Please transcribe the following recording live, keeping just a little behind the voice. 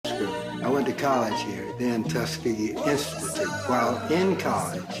went to college here, then Tuskegee Institute. While in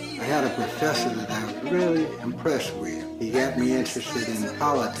college, I had a professor that I was really impressed with. He got me interested in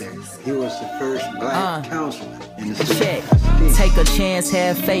politics. He was the first black councilman in the state. Take a chance,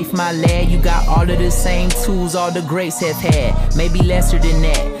 have faith, my lad. You got all of the same tools all the greats have had. Maybe lesser than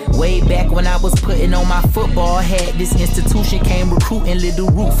that. Way back when I was putting on my football hat, this institution came recruiting Little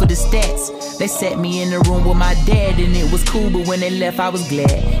Root for the stats. They set me in the room with my dad and it was cool, but when they left I was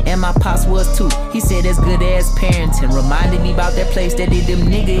glad. And my pops was too. He said that's good as parenting. Reminded me about that place that did them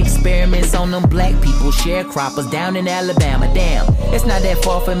nigga experiments on them black people, sharecroppers down in Alabama. Damn, it's not that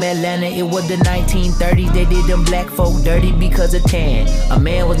far from Atlanta. It was the 1930s. They did them black folk dirty because of tan. A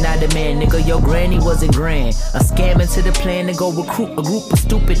man was not a man, nigga. Your granny wasn't grand. A scam into the plan to go recruit a group of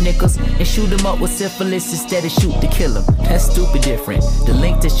stupid niggas and shoot them up with syphilis instead of shoot to kill them. That's stupid different. The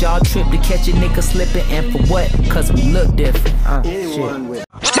link that y'all trip to catch a nigga slipping, and for what? Cause we look different. Anyone with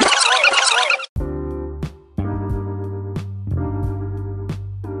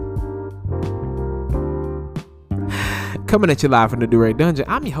Coming at you live from the Durag Dungeon,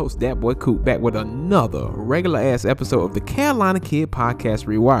 I'm your host, Dat Boy Coop, back with another regular-ass episode of the Carolina Kid Podcast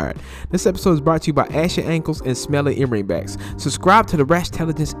Rewired. This episode is brought to you by Ashy Ankles and Smelly Earring Backs. Subscribe to the Rash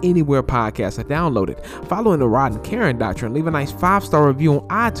Intelligence Anywhere podcast and download it. Follow in the Rod and Karen doctrine. Leave a nice 5-star review on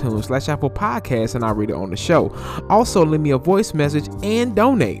iTunes / Apple Podcasts, and I'll read it on the show. Also, leave me a voice message and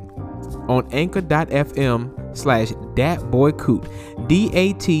donate on anchor.fm/datboycoot,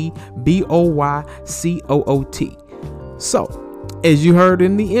 DATBOYCOOT. So, as you heard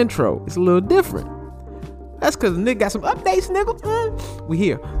in the intro, it's a little different. That's because the nigga got some updates, nigga. We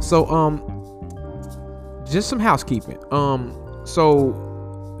here. So, just some housekeeping. So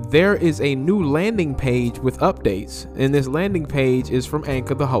there is a new landing page with updates, and this landing page is from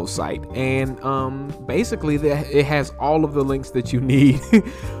Anchor, the host site, and basically it has all of the links that you need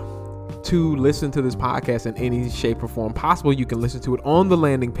to listen to this podcast in any shape or form possible. You can listen to it on the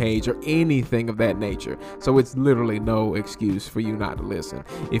landing page or anything of that nature. So it's literally no excuse for you not to listen.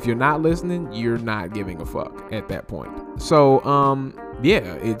 If you're not listening, you're not giving a fuck at that point. So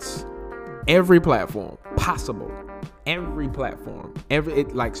yeah, it's every platform possible. Every platform.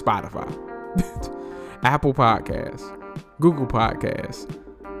 Like Spotify, Apple Podcasts, Google Podcasts.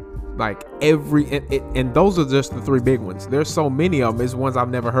 Like and those are just the 3 big ones. There's so many of them. It's ones I've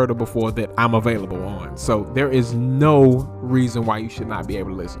never heard of before that I'm available on. So there is no reason why you should not be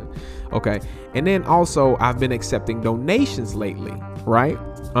able to listen. Okay. And then also I've been accepting donations lately, right?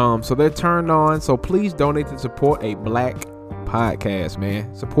 So they're turned on. So please donate to support a black podcast,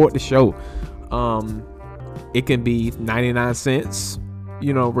 man. Support the show. It can be 99 cents.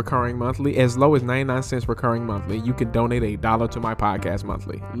 Recurring monthly, as low as 99 cents recurring monthly. You can donate $1 to my podcast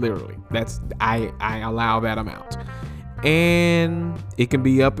monthly. Literally, I allow that amount, and it can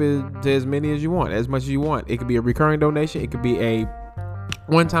be up to as many as you want, as much as you want. It could be a recurring donation. It could be a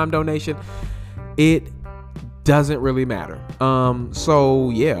one-time donation. It doesn't really matter. So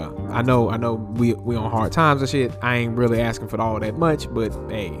yeah, I know we on hard times and shit. I ain't really asking for all that much, but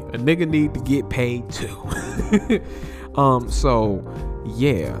hey, a nigga need to get paid too. So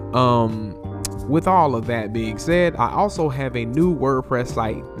yeah, with all of that being said, I also have a new WordPress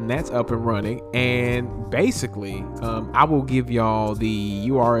site, and that's up and running. And basically, I will give y'all the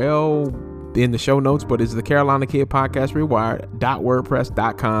URL in the show notes, but it's the Carolina Kid Podcast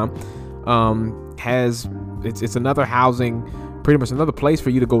Rewired.wordpress.com. It's another housing, pretty much another place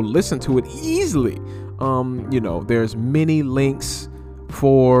for you to go listen to it easily. There's many links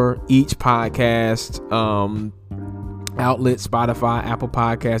for each podcast, outlet: Spotify, Apple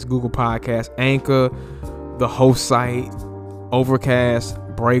Podcasts, Google Podcasts, Anchor, the host site, Overcast,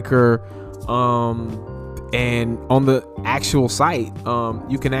 Breaker, and on the actual site,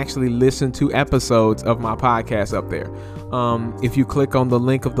 you can actually listen to episodes of my podcast up there. If you click on the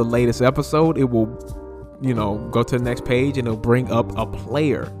link of the latest episode, it will go to the next page and it'll bring up a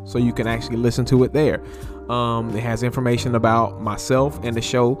player so you can actually listen to it there. It has information about myself and the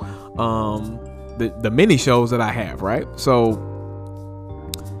show, the mini shows that I have, right? So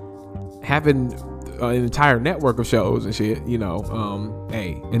having an entire network of shows and shit,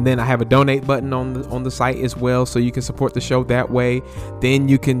 hey, and then I have a donate button on the site as well, so you can support the show that way. Then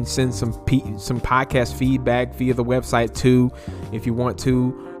you can send some podcast feedback via the website too, if you want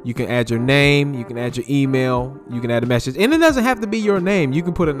to. You can add your name, you can add your email, you can add a message, and it doesn't have to be your name. You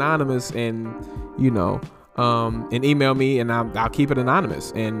can put anonymous and and email me, and I'll keep it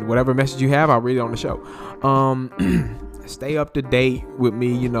anonymous, and whatever message you have, I'll read it on the show. Stay up to date with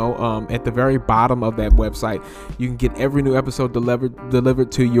me. At the very bottom of that website, you can get every new episode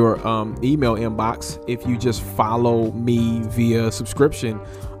delivered to your email inbox if you just follow me via subscription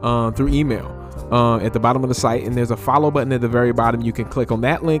through email. At the bottom of the site, and there's a follow button at the very bottom. You can click on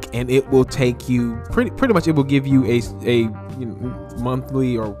that link, and it will take you pretty much. It will give you a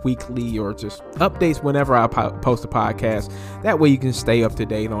monthly or weekly or just updates whenever I post a podcast. That way you can stay up to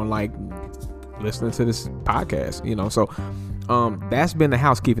date on like listening to this podcast. So that's been the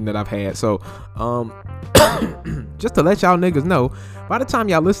housekeeping that I've had. So just to let y'all niggas know, by the time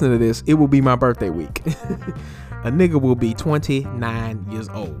y'all listen to this, it will be my birthday week. A nigga will be 29 years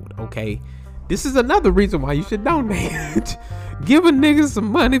old. Okay. This is another reason why you should donate. Give a nigga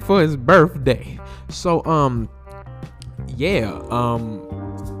some money for his birthday. So,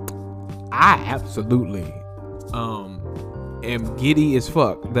 I absolutely, am giddy as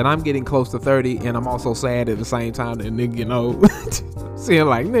fuck that I'm getting close to 30, and I'm also sad at the same time that nigga, seeing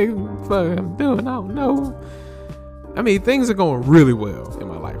like, nigga, fuck I'm doing, I don't know. I mean, things are going really well in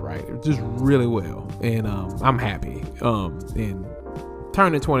my life, right? Just really well. And, I'm happy. And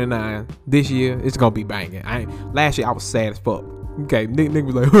turning 29 this year, it's gonna be banging. Last year I was sad as fuck. Okay, nigga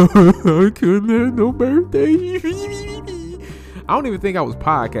was like, I couldn't have no birthday. I don't even think I was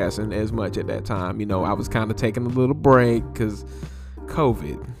podcasting as much at that time. I was kind of taking a little break because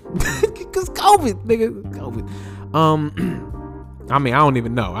COVID. COVID. I mean, I don't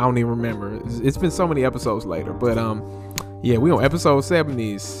even know. I don't even remember. It's been so many episodes later, but yeah, we on episode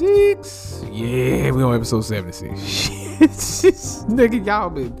 76. Yeah, we on episode 76. Shit, nigga,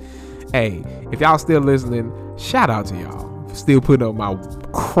 y'all been. Hey, if y'all still listening, shout out to y'all. Still putting up my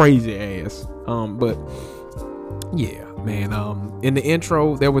crazy ass. But yeah, man. In the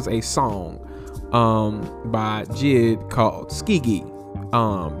intro, there was a song, by Jid called Skegee.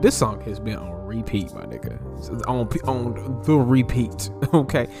 This song has been on repeat, my nigga. On the repeat,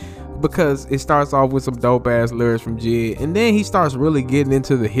 okay. Because it starts off with some dope ass lyrics from Jid, and then he starts really getting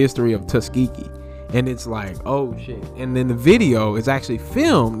into the history of Tuskegee, and it's like, oh shit. And then the video is actually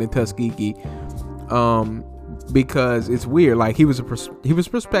filmed in Tuskegee, because it's weird. Like he was a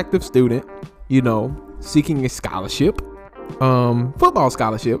prospective student, seeking a scholarship, football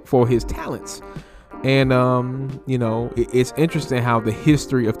scholarship for his talents, and it's interesting how the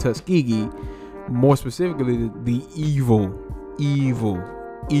history of Tuskegee, more specifically the evil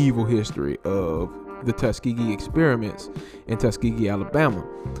history of the Tuskegee experiments in Tuskegee, Alabama,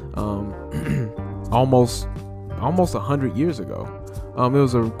 almost 100 years ago. It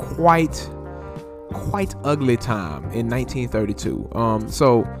was a quite ugly time in 1932.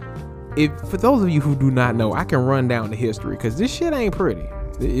 So for those of you who do not know, I can run down the history because this shit ain't pretty.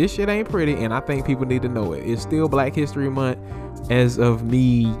 And I think people need to know it. It's still Black History Month as of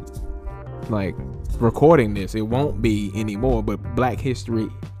me like recording this. It won't be anymore, but Black History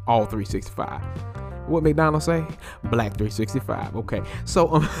all 365. What McDonald's say? Black 365. Okay.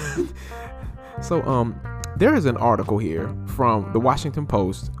 So there is an article here from the Washington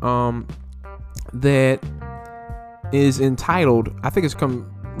Post that is entitled, I think it's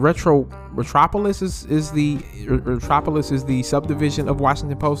Retropolis is the subdivision of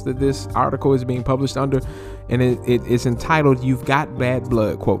Washington Post that this article is being published under, and it's entitled "You've Got Bad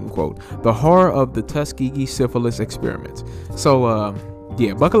Blood," quote unquote, the horror of the Tuskegee syphilis experiments. So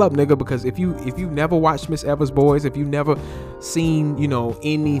yeah, buckle up, nigga, because if you've never watched Miss Evers' Boys, if you've never seen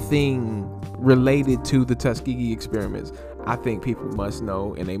anything related to the Tuskegee experiments, I think people must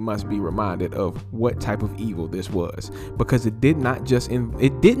know, and they must be reminded of what type of evil this was, because it didn't just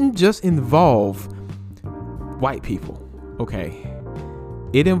involve white people. Okay,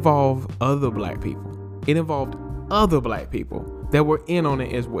 it involved other black people. It involved other black people that were in on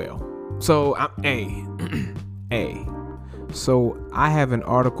it as well. So so I have an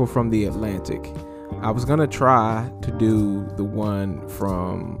article from The Atlantic. I was gonna try to do the one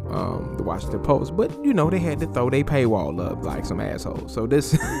from the Washington Post, but they had to throw their paywall up like some assholes. So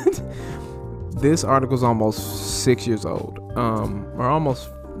this this article's almost 6 years old, or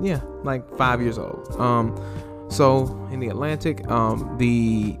almost like 5 years old. So in The Atlantic,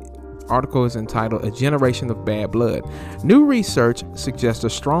 the article is entitled "A Generation of Bad Blood." New research suggests a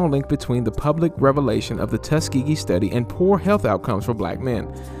strong link between the public revelation of the Tuskegee study and poor health outcomes for black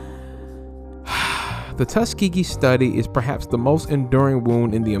men. The Tuskegee study is perhaps the most enduring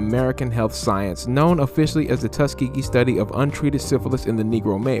wound in the American health science, known officially as the Tuskegee study of untreated syphilis in the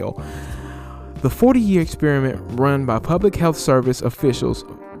Negro male. The 40-year experiment run by Public Health Service officials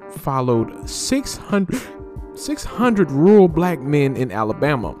followed 600 rural black men in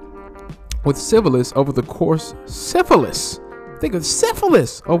Alabama with syphilis over the course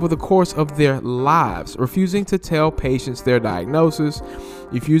of their lives, refusing to tell patients their diagnosis,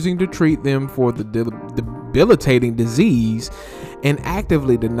 refusing to treat them for the debilitating disease, and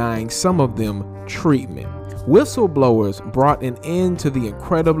actively denying some of them treatment. Whistleblowers brought an end to the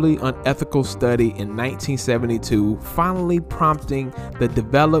incredibly unethical study in 1972, finally prompting the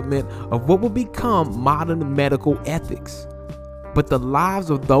development of what would become modern medical ethics. But the lives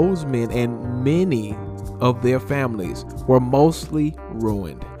of those men and many of their families were mostly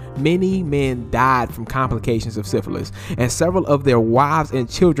ruined. Many men died from complications of syphilis, and several of their wives and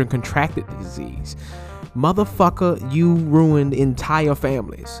children contracted the disease. Motherfucker, you ruined entire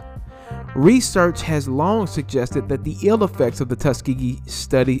families. Research has long suggested that the ill effects of the Tuskegee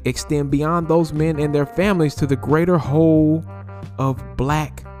study extend beyond those men and their families to the greater whole of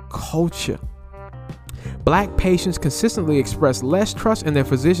black culture. Black patients consistently express less trust in their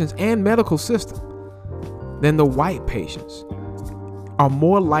physicians and medical system than the white patients, are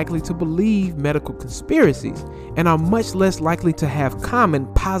more likely to believe medical conspiracies, and are much less likely to have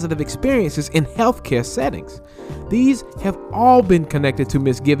common positive experiences in healthcare settings. These have all been connected to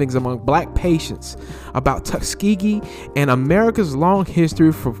misgivings among black patients about Tuskegee and America's long history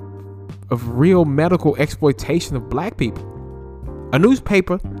of real medical exploitation of black people. A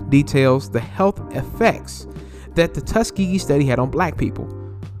newspaper details the health effects that the Tuskegee study had on black people.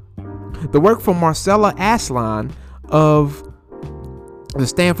 The work from Marcella Aslan of the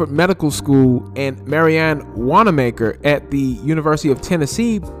Stanford Medical School and Marianne Wanamaker at the University of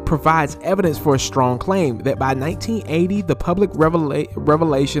Tennessee provides evidence for a strong claim that by 1980, the public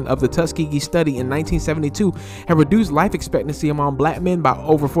revelation of the Tuskegee study in 1972 had reduced life expectancy among black men by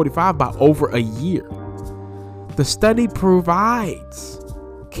over 45 by over a year. The study provides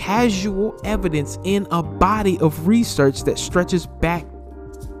casual evidence in a body of research that stretches back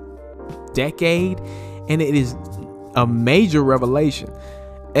decade, and it is a major revelation.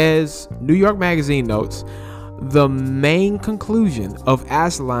 As New York Magazine notes, the main conclusion of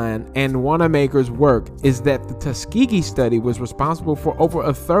Aslan and Wanamaker's work is that the Tuskegee study was responsible for over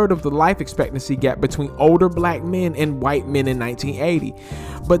a third of the life expectancy gap between older black men and white men in 1980.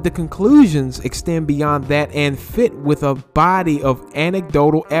 But the conclusions extend beyond that and fit with a body of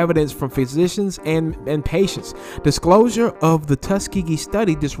anecdotal evidence from physicians and patients. Disclosure of the Tuskegee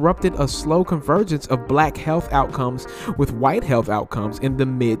study disrupted a slow convergence of black health outcomes with white health outcomes in the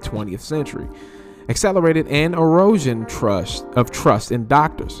mid-20th century. Accelerated an erosion of trust in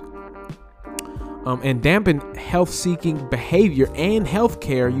doctors, and dampened health-seeking behavior and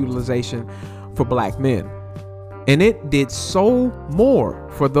healthcare utilization for black men. And it did so more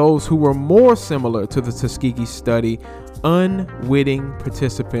for those who were more similar to the Tuskegee study, unwitting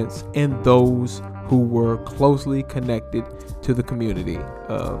participants, and those who were closely connected to the community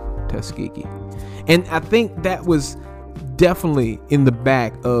of Tuskegee. And I think that was definitely in the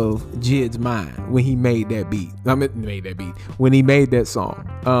back of Jid's mind when he made that beat. When he made that song.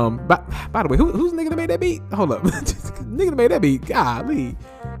 By the way, who's the nigga that made that beat? Hold up. Nigga that made that beat. Golly.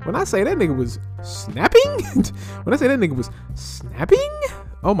 When I say that nigga was snapping,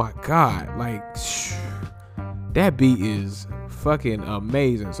 oh my God. Like, that beat is fucking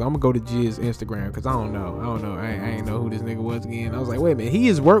amazing. So I'm gonna go to Jid's Instagram because I don't know. I ain't know who this nigga was again. I was like, wait a minute, he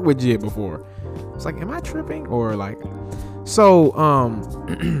has worked with Jid before. It's like, am I tripping? Or like, so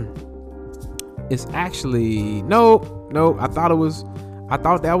it's actually nope. I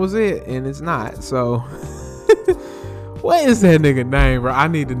thought that was it, and it's not. So what is that nigga name, bro? I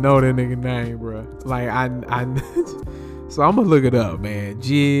need to know that nigga name, bro. Like I so I'm gonna look it up, man.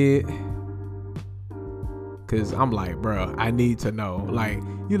 Jid. Cause I'm like, bro, I need to know. Like,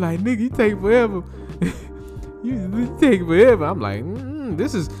 you like, nigga, you take forever. you take forever. I'm like,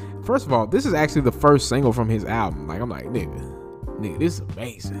 this is, first of all, this is actually the first single from his album. Like, I'm like, nigga, this is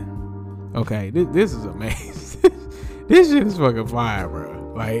amazing. Okay, this is amazing. This shit is fucking fire,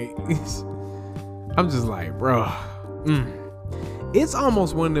 bro. Like, I'm just like, bro. It's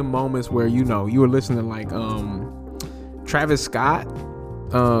almost one of them moments where, you know, you were listening like Travis Scott,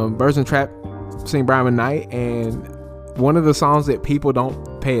 Version Trap, Sing Brian McKnight, and one of the songs that people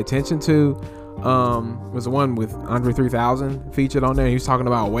don't pay attention to was the one with Andre 3000 featured on there. He was talking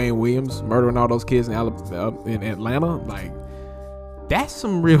about Wayne Williams murdering all those kids in Atlanta. Like, that's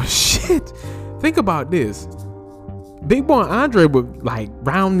some real shit. Think about this. Big Boy Andre was like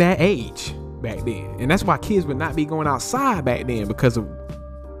round that age back then, and that's why kids would not be going outside back then, because of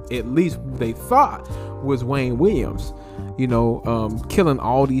at least they thought was Wayne Williams, you know, killing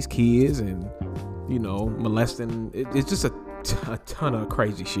all these kids and, you know, molesting. It's just a ton of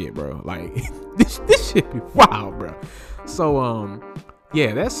crazy shit, bro. Like, this shit be wild, bro. So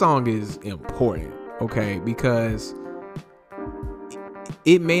yeah, that song is important, okay, because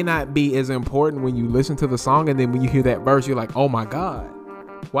it may not be as important when you listen to the song, and then when you hear that verse, you're like, oh my God,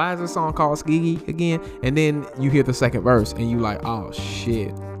 why is this song called Skegee again? And then you hear the second verse and you like, oh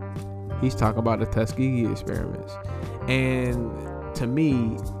shit, He's talking about the Tuskegee experiments. And to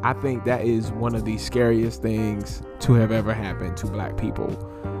me, I think that is one of the scariest things to have ever happened to black people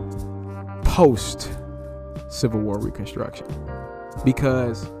post Civil War Reconstruction,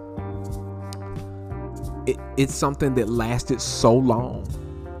 because it's something that lasted so long.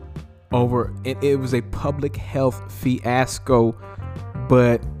 It was a public health fiasco,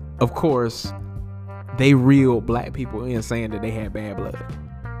 but of course they reeled black people in saying that they had bad blood,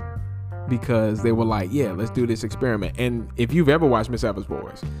 because they were like, yeah, let's do this experiment. And if you've ever watched Miss Evers'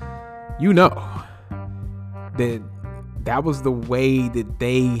 Boys, you know that was the way that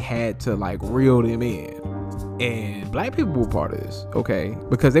they had to like reel them in. And black people were part of this, okay?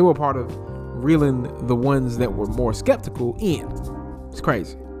 Because they were part of reeling the ones that were more skeptical in. It's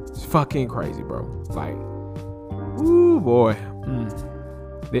crazy. It's fucking crazy, bro. Like, ooh boy.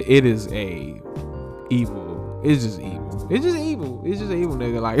 It is a evil. It's just evil. It's just evil. It's just evil,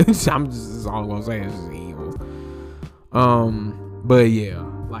 nigga. Like, that's all I'm gonna say. It's just evil. But yeah,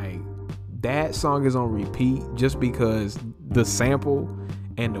 like, that song is on repeat just because the sample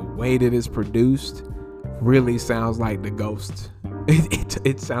and the way that it's produced really sounds like the ghost.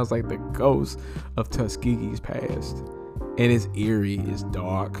 It sounds like the ghost of Tuskegee's past. And it's eerie, it's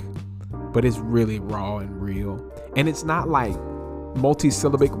dark, but it's really raw and real. And it's not like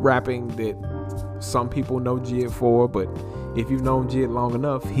multi-syllabic rapping that some people know Jid for, but if you've known Jid long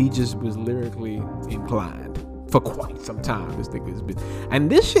enough, he just was lyrically inclined for quite some time. This thing has been,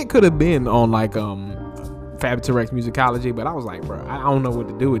 and this shit could have been on like Fab T-Rex Musicology, but I was like, bro, I don't know what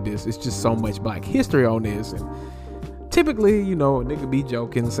to do with this. It's just so much black history on this, and typically, you know, a nigga be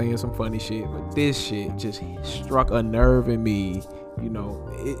joking, saying some funny shit, but this shit just struck a nerve in me. You know,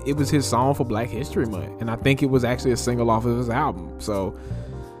 it was his song for Black History Month, and I think it was actually a single off of his album. So,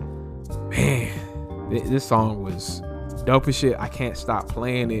 man, this song was dope as shit. I can't stop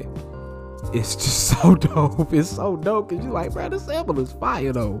playing it. It's just so dope. It's so dope because you're like, bro, this sample is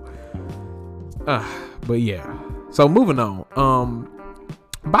fire though. But yeah. So moving on.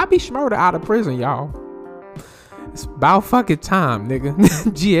 Bobby Shmurda out of prison, y'all. It's about fucking time, nigga.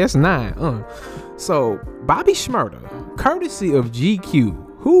 GS9. So Bobby Shmurda, courtesy of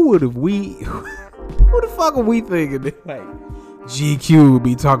GQ. Who the fuck are we thinking that, like, GQ would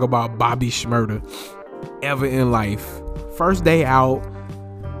be talking about Bobby Shmurda ever in life? First day out.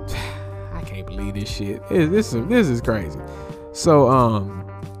 I can't believe this shit. This is crazy. So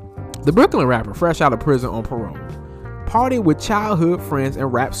the Brooklyn rapper, fresh out of prison on parole, partied with childhood friends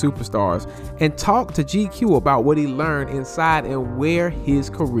and rap superstars, and talked to GQ about what he learned inside and where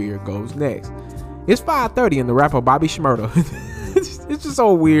his career goes next. It's 5:30 and the rapper Bobby Shmurda, it's just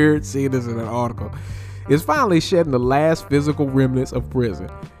so weird seeing this in an article, is finally shedding the last physical remnants of prison.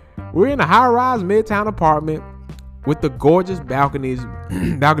 We're in a high-rise midtown apartment with the gorgeous balcony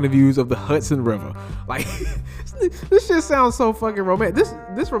views of the Hudson River. Like, this shit sounds so fucking romantic.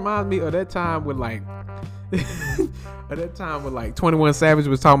 This reminds me of that time when like 21 Savage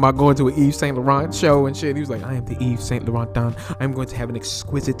was talking about going to an Yves Saint Laurent show and shit. He was like, I am the Yves Saint Laurent Don. I'm going to have an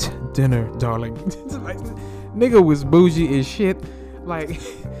exquisite dinner, darling. Like, nigga was bougie as shit. Like,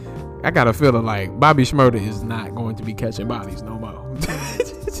 I got a feeling like Bobby Shmurda is not going to be catching bodies no more.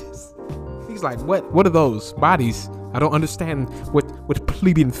 He's like, what are those bodies? I don't understand what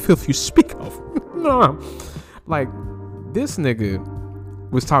plebeian filth you speak of. No. Like, this nigga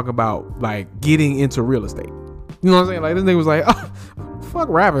was talking about like getting into real estate. You know what I'm saying? Like, this nigga was like, oh, fuck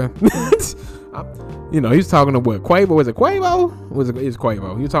rapping. You know, he's talking to what, Quavo? Was it Quavo? It's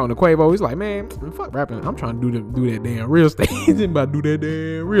Quavo. He was talking to Quavo. He's like, man, fuck rapping. I'm trying to do that damn real estate. He's about to do that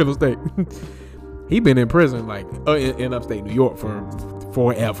damn real estate. He been in prison like in upstate New York for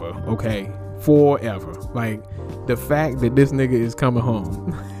forever. Okay, forever. Like, the fact that this nigga is coming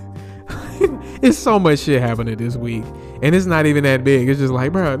home. It's so much shit happening this week, and it's not even that big. It's just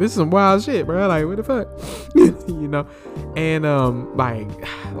like, bro, this is some wild shit, bro. Like, what the fuck? You know? And like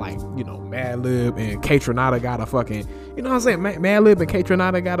you know, Madlib and K-Tronada got a fucking, you know what I'm saying? Madlib and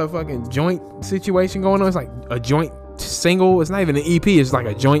K-Tronada got a fucking joint situation going on. It's like a joint single. It's not even an EP. It's like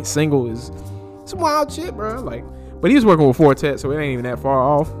a joint single. It's some wild shit, bro. Like, but he was working with Fortet, so it ain't even that far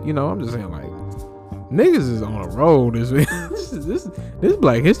off. You know, I'm just saying, like, niggas is on a roll this week. This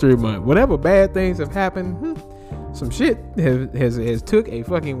Black History Month. Whatever bad things have happened, some shit has took a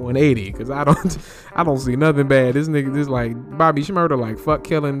fucking 180. Cause I don't see nothing bad. This nigga, this like Bobby Shmurda, like, fuck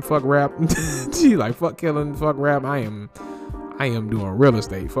killing, fuck rap. She like, fuck killing, fuck rap. I am doing real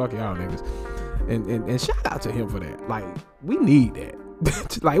estate. Fuck y'all niggas. And shout out to him for that. Like, we need that.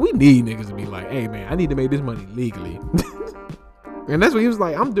 Like, we need niggas to be like, hey man, I need to make this money legally. And that's what he was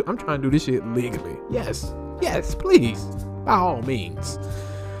like, I'm trying to do this shit legally. Yes, please, by all means.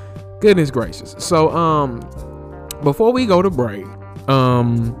 Goodness gracious. So before we go to break,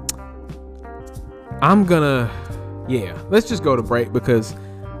 I'm gonna let's just go to break because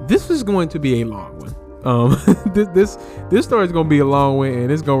this is going to be a long one. This story is gonna be a long one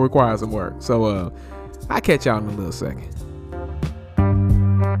and it's gonna require some work. So I'll catch y'all in a little second.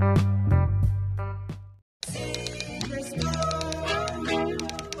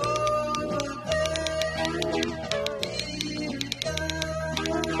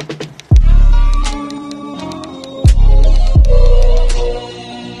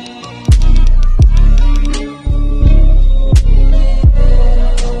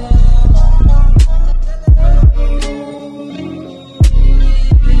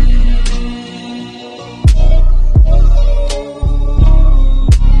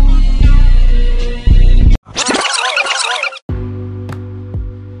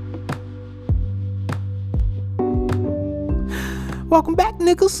 Welcome back,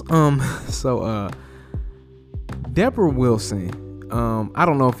 niggas. So Deborah Wilson. I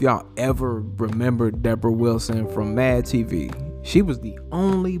don't know if y'all ever remember Deborah Wilson from Mad TV. She was the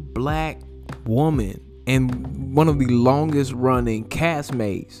only black woman and one of the longest running cast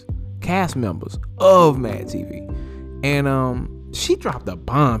members of Mad TV. And she dropped a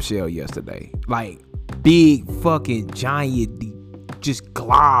bombshell yesterday. Like big fucking giant just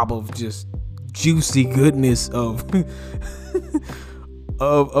glob of just juicy goodness of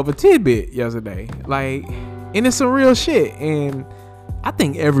of a tidbit yesterday. Like, and it's some real shit. And I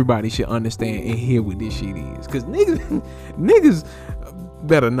think everybody should understand and hear what this shit is. Cause niggas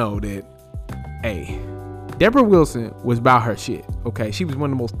better know that, hey, Deborah Wilson was about her shit. Okay. She was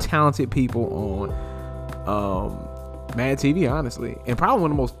one of the most talented people on Mad TV, honestly. And probably one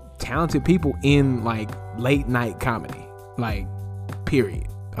of the most talented people in like late night comedy. Like, period.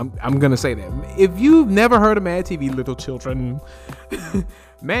 I'm gonna say that. If you've never heard of Mad TV, little children,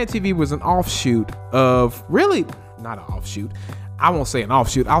 Mad TV was an offshoot of, really not an offshoot. I won't say an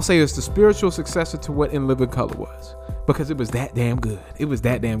offshoot. I'll say it's the spiritual successor to what In Living Color was, because it was that damn good. It was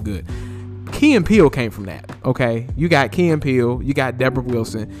that damn good. Key and Peele came from that. Okay, you got Key and Peele, you got Deborah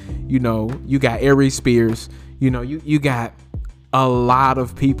Wilson, you know, you got Aries Spears, you know, you got a lot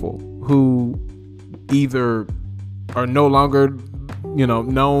of people who either are no longer, you know,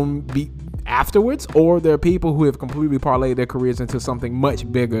 known afterwards, or there are people who have completely parlayed their careers into something much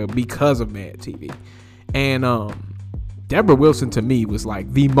bigger because of Mad TV. And Deborah Wilson to me was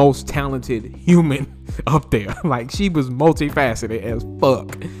like the most talented human up there. Like, she was multifaceted as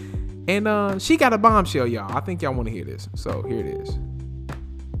fuck. And she got a bombshell, y'all. I think y'all want to hear this. So here it is.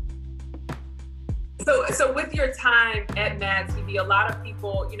 So with your time at Mad TV, a lot of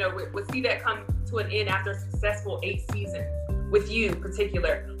people, you know, would see that come to an end after a successful 8 seasons. With you in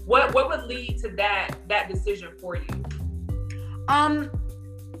particular, what would lead to that decision for you?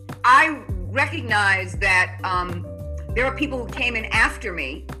 I recognize that there are people who came in after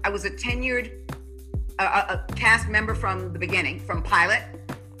me. I was a tenured a cast member from the beginning, from pilot,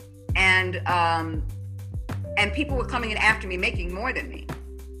 and people were coming in after me, making more than me.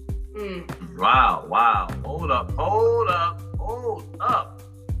 Wow. Hold up.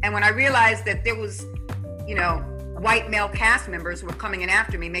 And when I realized that there was, you know, white male cast members who were coming in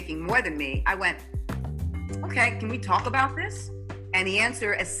after me, making more than me, I went, okay, can we talk about this? And the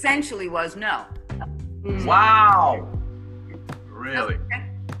answer essentially was no. Wow. Really? Okay.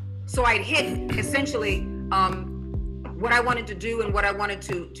 So I'd hit essentially what I wanted to do and what I wanted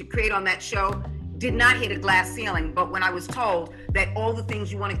to create on that show. Did not hit a glass ceiling, but when I was told that all the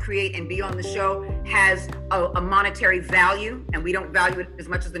things you want to create and be on the show has a monetary value, and we don't value it as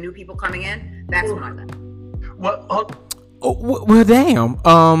much as the new people coming in, that's when I left. Well,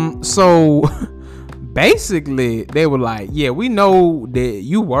 damn. So basically, they were like, "Yeah, we know that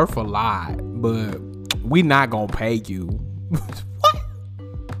you worth a lot, but we not gonna pay you." What?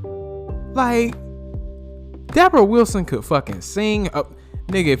 Like, Deborah Wilson could fucking sing.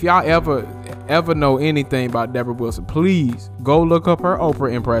 Nigga, if y'all ever know anything about Deborah Wilson, please go look up her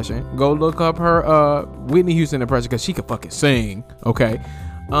Oprah impression. Go look up her Whitney Houston impression, because she could fucking sing. Okay.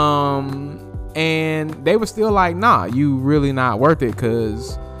 And they were still like, nah, you really not worth it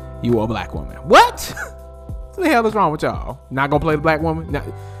because you a black woman. What? What the hell is wrong with y'all? Not gonna play the black woman?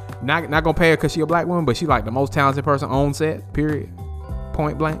 Not gonna pay her because she a black woman, but she like the most talented person on set, period.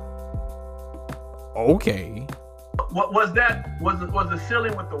 Point blank. Okay. What was that? Was the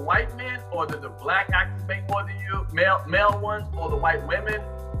ceiling with the white men, or did the black actors make more than you? Male ones, or the white women?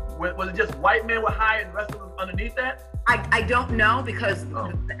 Was it just white men were high and the rest of them underneath that? I don't know, because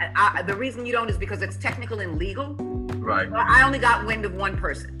the reason you don't is because it's technical and legal. Right. I only got wind of one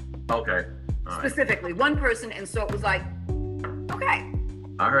person. Okay. Specifically, one person, and so it was like, okay.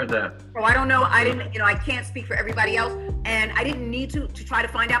 I heard that. So I don't know. I didn't, I can't speak for everybody else, and I didn't need to try to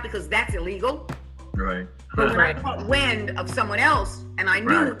find out because that's illegal. Right. But when I caught wind of someone else, and I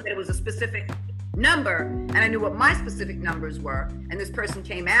knew that it was a specific number, and I knew what my specific numbers were, and this person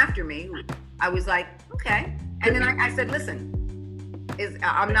came after me, I was like, okay. And then I said, listen,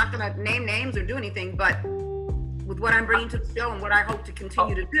 I'm not going to name names or do anything, but with what I'm bringing to the show and what I hope to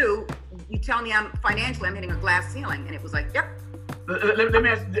continue to do, you tell me I'm hitting a glass ceiling. And it was like, yep. Let me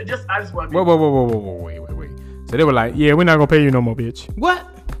ask you, I just want to... Whoa, wait. So they were like, yeah, we're not going to pay you no more, bitch. What?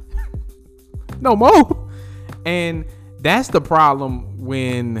 No more? And that's the problem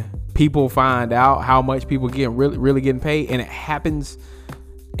when people find out how much people get really getting paid, and it happens,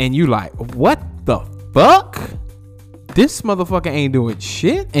 and you like, what the fuck? This motherfucker ain't doing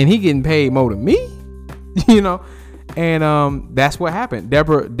shit, and he getting paid more than me, and that's what happened.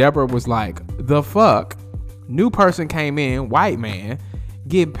 Deborah was like, the fuck? New person came in, white man,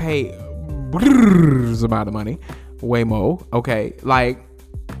 getting paid amount of money, way more. Okay, like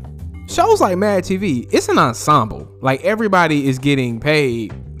shows like Mad TV, it's an ensemble. Like everybody is getting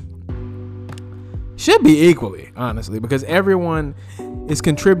paid, should be equally, honestly, because everyone is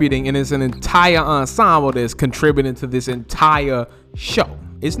contributing, and it's an entire ensemble that's contributing to this entire show.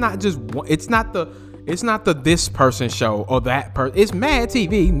 It's not just one. It's not the this person show or that person. It's Mad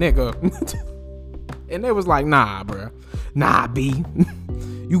TV, nigga. And they was like, nah, bro. Nah, B.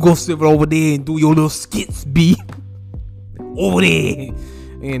 You go sit over there and do your little skits, B. Over there.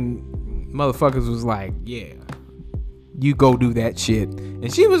 And motherfuckers was like, yeah, you go do that shit. And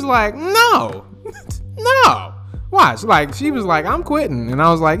she was like, no. No. Watch. Like, she was like, I'm quitting. And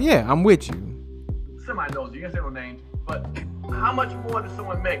I was like, yeah, I'm with you. Somebody knows you. You can say no names. But how much more does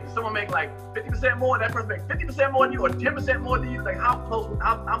someone make? Does someone make like 50% more? That person make 50% more than you, or 10% more than you? Like, how close?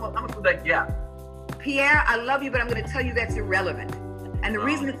 How much was that gap? Pierre, I love you, but I'm going to tell you that's irrelevant. And the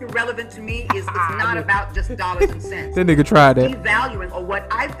reason it's irrelevant to me is it's not about just dollars and cents. That nigga tried that. Devaluing, or what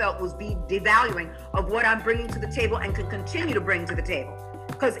I felt was the devaluing of what I'm bringing to the table and can continue to bring to the table.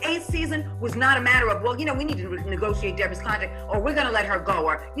 Because 8th season was not a matter of, well, we need to negotiate Deborah's contract, or we're going to let her go,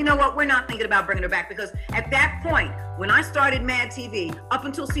 or you know what, we're not thinking about bringing her back. Because at that point, when I started Mad TV, up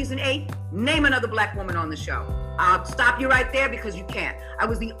until season 8, name another black woman on the show. I'll stop you right there because you can't. I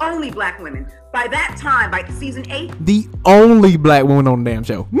was the only black woman. By that time, by season 8, the only black woman on the damn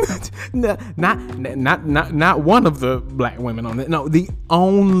show. not one of the black women on it. No, the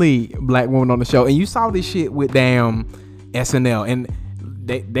only black woman on the show. And you saw this shit with damn SNL, and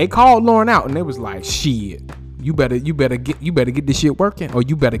they called Lauren out, and they was like, shit, you better get this shit working, or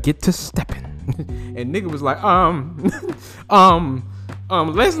you better get to stepping. And nigga was like,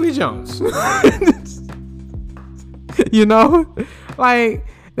 Leslie Jones. Like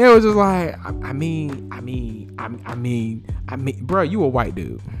they was just like, I mean, bro, you a white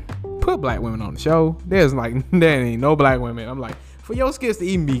dude. Put black women on the show. There ain't no black women. I'm like, for your skits to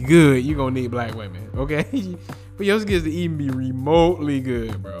even be good, you gonna need black women, okay? For your skits to even be remotely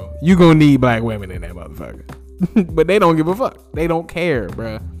good, bro, you gonna need black women in that motherfucker. But they don't give a fuck. They don't care,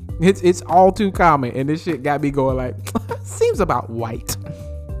 bro. It's all too common, and this shit got me going like, seems about white.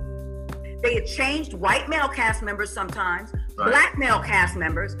 They had changed white male cast members sometimes, right, black male cast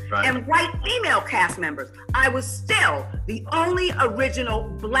members, right, and white female cast members. I was still the only original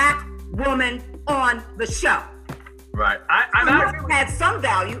black woman on the show. Right. I had some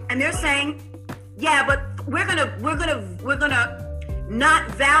value, and they're saying, yeah, but we're gonna not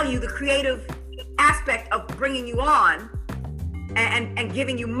value the creative aspect of bringing you on and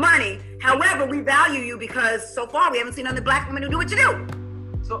giving you money. However, we value you because so far we haven't seen other black women who do what you do.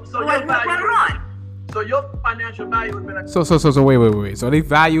 So your financial value has been so wait. So they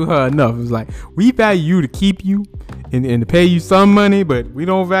value her enough. It's like, we value you to keep you and to pay you some money, but we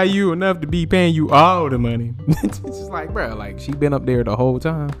don't value you enough to be paying you all the money. It's just like, bro, like, she been up there the whole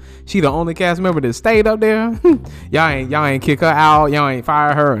time. She the only cast member that stayed up there. y'all ain't kick her out. Y'all ain't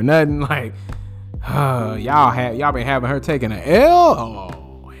fire her or nothing. Like, y'all been having her taking an L?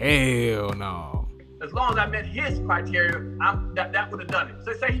 Oh, hell no. As long as I met his criteria, that would have done it.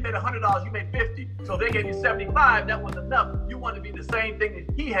 So say he made $100, you made $50. So if they gave you $75, that was enough. You want to be the same thing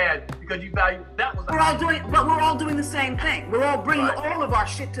that he had because you value that was. We're all doing the same thing. We're all bringing all of our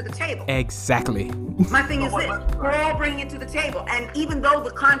shit to the table. Exactly. My thing is this: we're all bringing it to the table, and even though the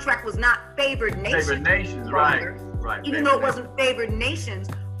contract was not favored nations, right. Even though it wasn't favored nations,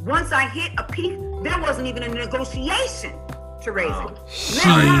 once I hit a peak, there wasn't even a negotiation to raise it. Let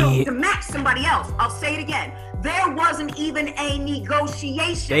alone to match somebody else. I'll say it again. There wasn't even a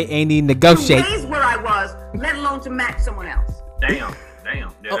negotiation. They ain't even negotiate. To raise where I was, let alone to match someone else. Damn.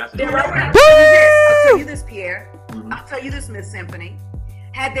 Yeah, that's I'll tell you this, Pierre. Mm-hmm. I'll tell you this, Miss Symphony.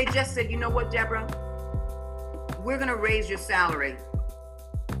 Had they just said, you know what, Deborah, we're going to raise your salary.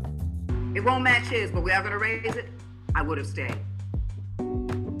 It won't match his, but we are going to raise it. I would have stayed.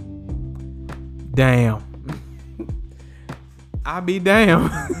 Damn. I be damn.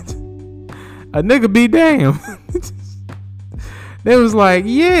 A nigga be damn. They was like,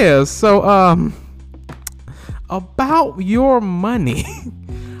 yeah, so about your money,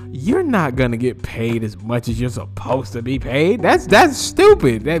 you're not gonna get paid as much as you're supposed to be paid. That's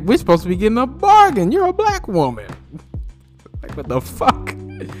stupid. That we're supposed to be getting a bargain. You're a black woman. Like, what the fuck?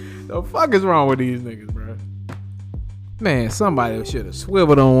 The fuck is wrong with these niggas, bro? Man, somebody should have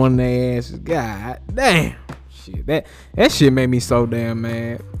swiveled on one of their asses. God damn. Shit, that shit made me so damn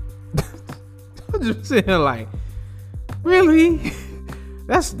mad. I'm just sitting here like, really?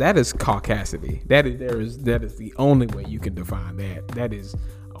 That is caucasity. That is the only way you can define that. That is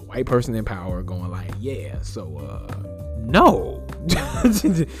a white person in power going like, yeah, so no.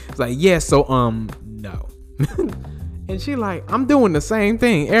 It's like, yeah, so no. And she like, I'm doing the same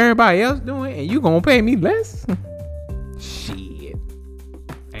thing everybody else doing, and you gonna pay me less? Shit.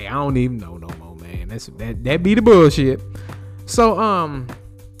 Hey, I don't even know no more, man. That be the bullshit. So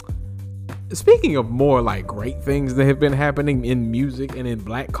speaking of more like great things that have been happening in music and in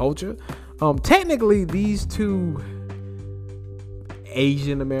black culture, technically these two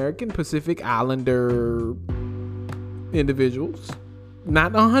Asian American Pacific Islander individuals,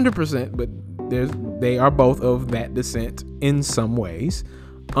 not 100%, but they are both of that descent in some ways,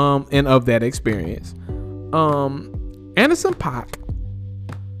 and of that experience. Anderson .Paak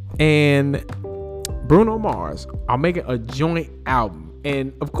and Bruno Mars are making a joint album.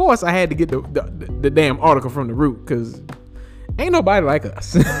 And of course, I had to get the damn article from the root, because ain't nobody like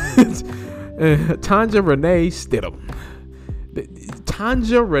us. Tanja Renee Stidham.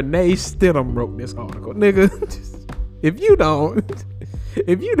 Tanja Renee Stidham wrote this article, nigga. If you don't,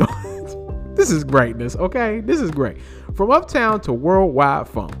 this is greatness, okay? This is great. From Uptown to Worldwide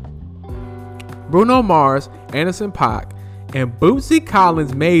Funk, Bruno Mars, Anderson .Paak, and Bootsy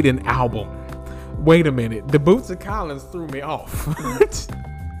Collins made an album. Wait a minute. The Bootsy Collins threw me off.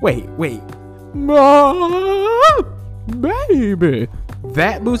 Wait. Baby.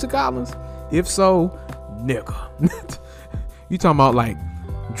 That Bootsy Collins? If so, nigga. You talking about like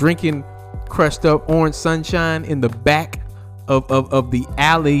drinking crushed up orange sunshine in the back of the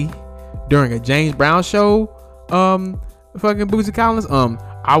alley during a James Brown show? Fucking Bootsy Collins?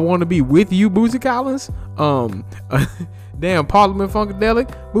 I Want to Be With You, Bootsy Collins? Damn, Parliament Funkadelic,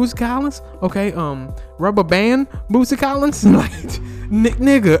 Bootsy Collins. Okay, Rubber Band, Bootsy Collins. Like,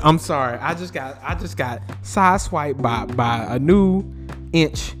 nigga, I'm sorry. I just got sideswiped by a new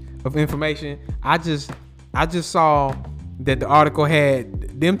inch of information. I just saw that the article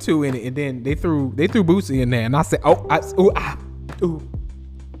had them two in it, and then they threw Bootsy in there, and I said, hold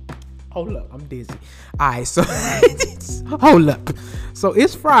up, I'm dizzy. All right, so hold up. So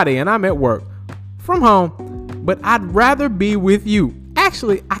it's Friday, and I'm at work from home. But I'd rather be with you.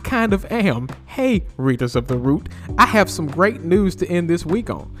 Actually, I kind of am. Hey, readers of the Root, I have some great news to end this week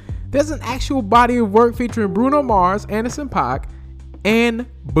on. There's an actual body of work featuring Bruno Mars, Anderson .Paak, and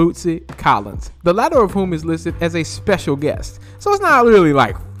Bootsy Collins, the latter of whom is listed as a special guest. So it's not really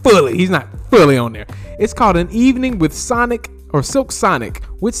like he's not fully on there. It's called An Evening with Sonic or Silk Sonic,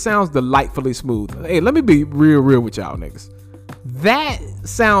 which sounds delightfully smooth. Hey, let me be real with y'all niggas. That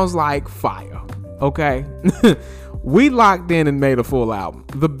sounds like fire. Okay, we locked in and made a full album.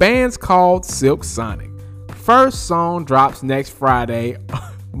 The band's called Silk Sonic. First song drops next Friday,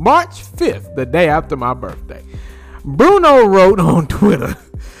 March 5th, the day after my birthday. Bruno wrote on Twitter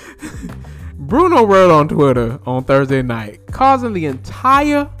on Thursday night, causing the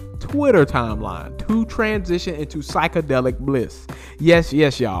entire Twitter timeline to transition into psychedelic bliss. Yes,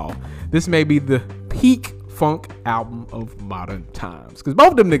 y'all. This may be the peak funk album of modern times, because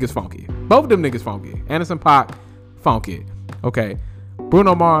both of them niggas funky. Anderson .Paak, funky. Okay,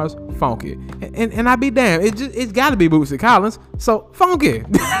 Bruno Mars, funky. And I be damned, it's gotta be Bootsy Collins, so funky.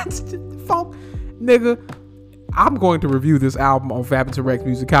 Funk, nigga. I'm going to review this album on Fab to Rex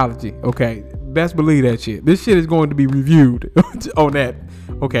Musicology. Okay, best believe that shit. This shit is going to be reviewed on that.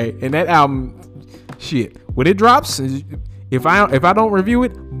 Okay, and that album, shit, when it drops, if I don't review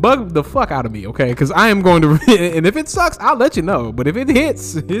it, bug the fuck out of me, okay? Because I am going to, and if it sucks, I'll let you know. But if it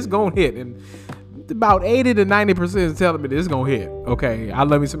hits, it's gonna hit, and about 80 to 90% is telling me that it's gonna hit. Okay, I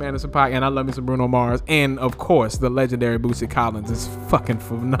love me some Anderson .Paak, and I love me some Bruno Mars, and of course, the legendary Bootsy Collins is fucking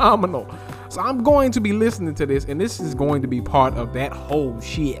phenomenal. So I'm going to be listening to this, and this is going to be part of that whole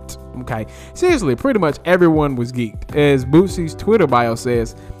shit. Okay, seriously, pretty much everyone was geeked. As Bootsy's Twitter bio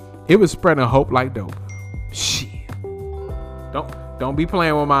says, it was spreading hope like dope. Shit. Don't be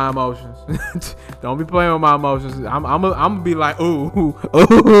playing with my emotions. Don't be playing with my emotions. I'm gonna be like, ooh.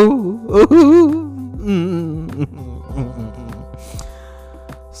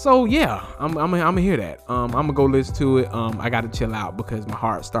 So yeah, I'm gonna hear that. I'm gonna go listen to it. I gotta chill out because my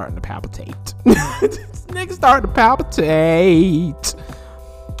heart's starting to palpitate. This nigga starting to palpitate.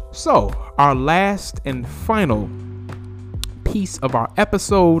 So our last and final piece of our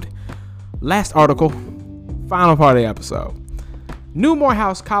episode, last article, final part of the episode. New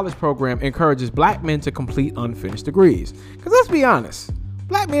Morehouse College program encourages black men to complete unfinished degrees. Because let's be honest,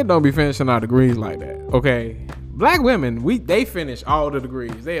 black men don't be finishing our degrees like that, okay? Black women, they finish all the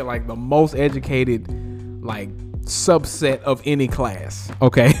degrees. They are like the most educated, like, subset of any class,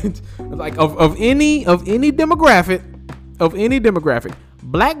 okay? Like of any demographic,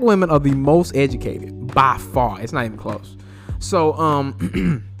 black women are the most educated by far. It's not even close. So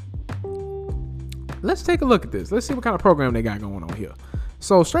let's take a look at this. Let's see what kind of program they got going on here.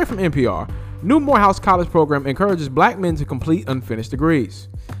 So straight from NPR, new Morehouse College program encourages black men to complete unfinished degrees.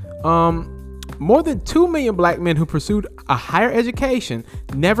 More than 2 million black men who pursued a higher education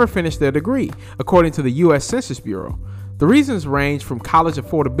never finished their degree, according to the U.S. Census Bureau. The reasons range from college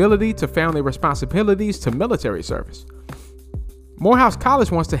affordability to family responsibilities to military service. Morehouse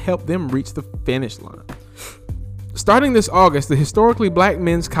College wants to help them reach the finish line. Starting this August, the historically black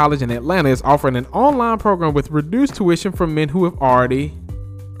men's college in Atlanta is offering an online program with reduced tuition for men who have already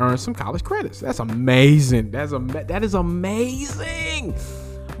earned some college credits. That's amazing. That is amazing.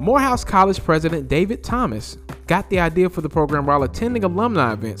 Morehouse College president David Thomas got the idea for the program while attending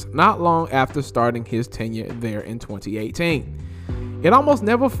alumni events not long after starting his tenure there in 2018. It almost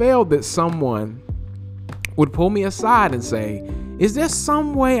never failed that someone would pull me aside and say, "Is there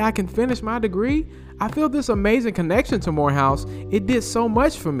some way I can finish my degree? I feel this amazing connection to Morehouse. It did so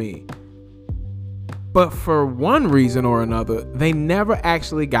much for me." But for one reason or another, they never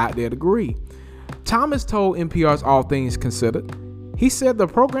actually got their degree. Thomas told NPR's All Things Considered, he said the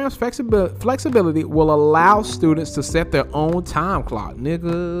program's flexibility will allow students to set their own time clock,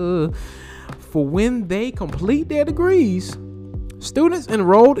 nigga. For when they complete their degrees, students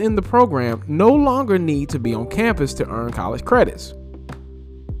enrolled in the program no longer need to be on campus to earn college credits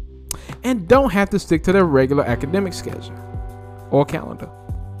and don't have to stick to their regular academic schedule or calendar.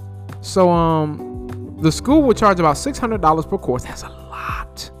 So the school will charge about $600 per course. That's a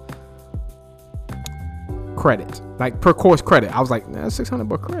lot. Credit, like per course credit. I was like, that's $600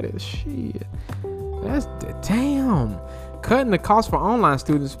 per credit. Shit, that's damn. Cutting the cost for online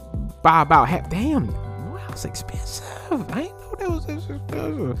students by about half. Damn, that's expensive. I didn't know that was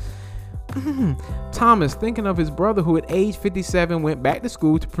expensive. Thomas, thinking of his brother who at age 57 went back to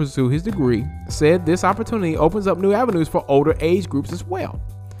school to pursue his degree, said this opportunity opens up new avenues for older age groups as well.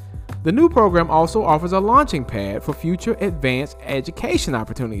 The new program also offers a launching pad for future advanced education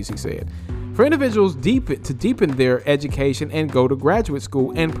opportunities, he said, for individuals to deepen their education and go to graduate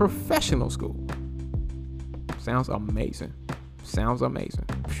school and professional school. Sounds amazing.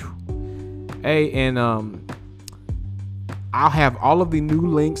 Whew. Hey, and I'll have all of the new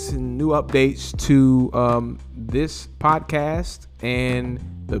links and new updates to this podcast and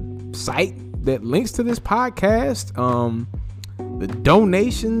the site that links to this podcast. The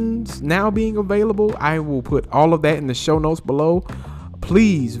donations now being available. I will put all of that in the show notes below.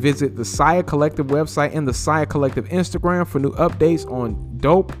 Please visit the Saya Collective website and the Saya Collective Instagram for new updates on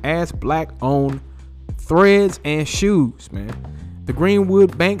dope ass black owned threads and shoes, man. The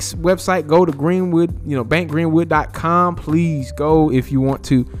Greenwood Bank's website, go to Greenwood, bankgreenwood.com. Please go if you want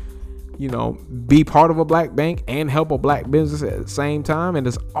to, be part of a black bank and help a black business at the same time. And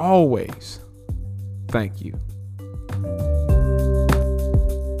as always, thank you.